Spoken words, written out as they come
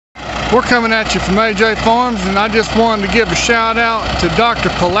We're coming at you from AJ Farms, and I just wanted to give a shout out to Dr.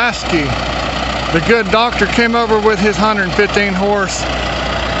 Pulaski. The good doctor came over with his 115 horse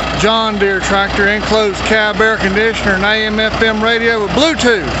John Deere tractor, enclosed cab air conditioner, and AM/FM radio with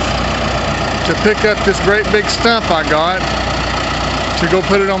Bluetooth to pick up this great big stump I got to go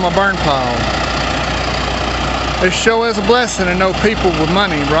put it on my burn pile. It sure is a blessing to know people with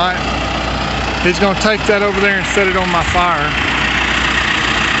money, right? He's going to take that over there and set it on my fire,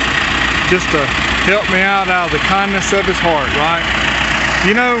 just to help me out of the kindness of his heart, right?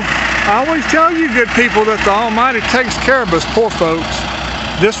 You know, I always tell you good people that the Almighty takes care of us poor folks.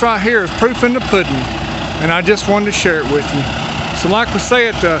 This right here is proof in the pudding, and I just wanted to share it with you. So like we say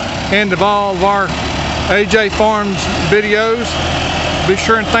at the end of all of our AJ Farms videos, be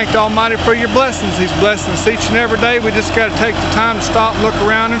sure and thank the Almighty for your blessings. He's blessing us each and every day. We just got to take the time to stop, look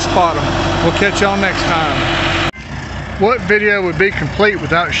around, and spot them. We'll catch y'all next time. What video would be complete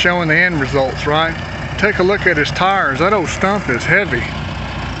without showing the end results, right? Take a look at his tires. That old stump is heavy.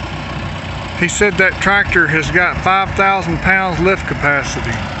 He said that tractor has got 5,000 pounds lift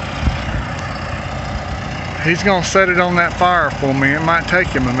capacity. He's gonna set it on that fire for me. It might take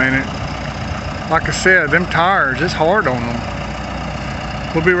him a minute. Like I said, them tires, it's hard on them.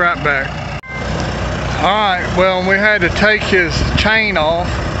 We'll be right back. Alright, well, we had to take his chain off.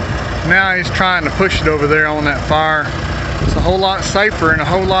 Now he's trying to push it over there on that fire. It's a whole lot safer and a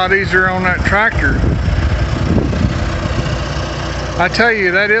whole lot easier on that tractor. I tell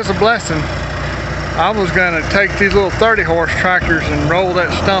you, that is a blessing. I was gonna take these little 30 horse tractors and roll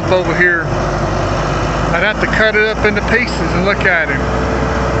that stump over here. I'd have to cut it up into pieces and look at him.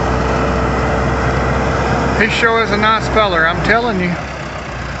 He sure is a nice feller, I'm telling you.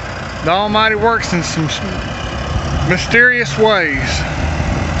 The Almighty works in some mysterious ways.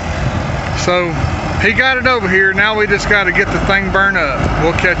 So he got it over here. Now we just got to get the thing burned up.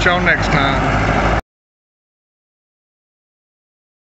 We'll catch y'all next time.